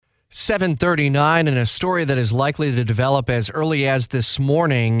7:39, and a story that is likely to develop as early as this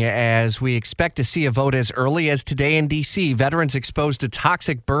morning, as we expect to see a vote as early as today in D.C. Veterans exposed to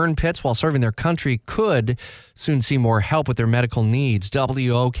toxic burn pits while serving their country could soon see more help with their medical needs.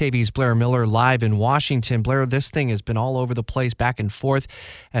 WOKV's Blair Miller live in Washington. Blair, this thing has been all over the place, back and forth,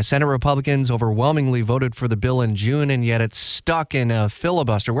 as Senate Republicans overwhelmingly voted for the bill in June, and yet it's stuck in a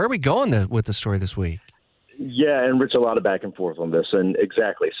filibuster. Where are we going with the story this week? Yeah, and Rich, a lot of back and forth on this. And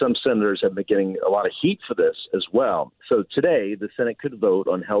exactly, some senators have been getting a lot of heat for this as well. So today, the Senate could vote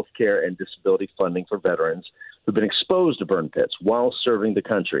on health care and disability funding for veterans who've been exposed to burn pits while serving the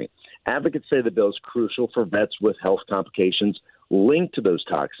country. Advocates say the bill is crucial for vets with health complications linked to those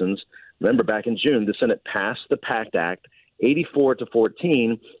toxins. Remember, back in June, the Senate passed the PACT Act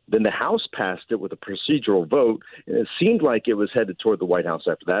 84-14. Then the House passed it with a procedural vote, and it seemed like it was headed toward the White House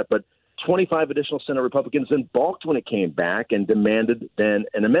after that. But 25 additional Senate Republicans then balked when it came back and demanded then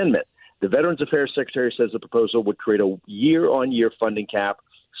an amendment. The Veterans Affairs Secretary says the proposal would create a year-on-year funding cap,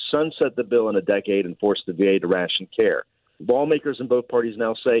 sunset the bill in a decade, and force the VA to ration care. Lawmakers in both parties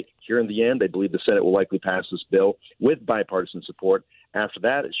now say, here in the end, they believe the Senate will likely pass this bill with bipartisan support. After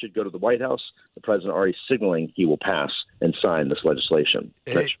that, it should go to the White House. The president already signaling he will pass and sign this legislation.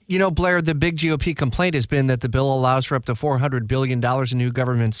 You know, Blair, the big GOP complaint has been that the bill allows for up to $400 billion in new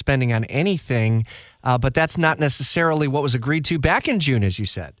government spending on anything, but that's not necessarily what was agreed to back in June, as you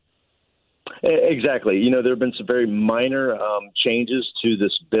said. Exactly. You know, there have been some very minor changes to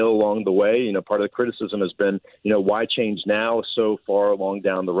this bill along the way. You know, part of the criticism has been, why change now so far along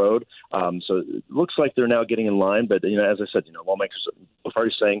down the road? So it looks like they're now getting in line. But, as I said, lawmakers are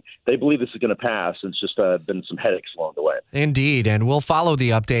already saying they believe this is going to pass. It's just been some headaches along the way. Indeed. And we'll follow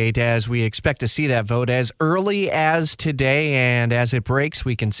the update as we expect to see that vote as early as today. And as it breaks,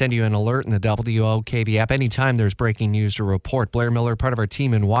 we can send you an alert in the WOKV app anytime there's breaking news to report. Blair Miller, part of our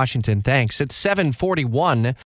team in Washington. Thanks. It's 7:41.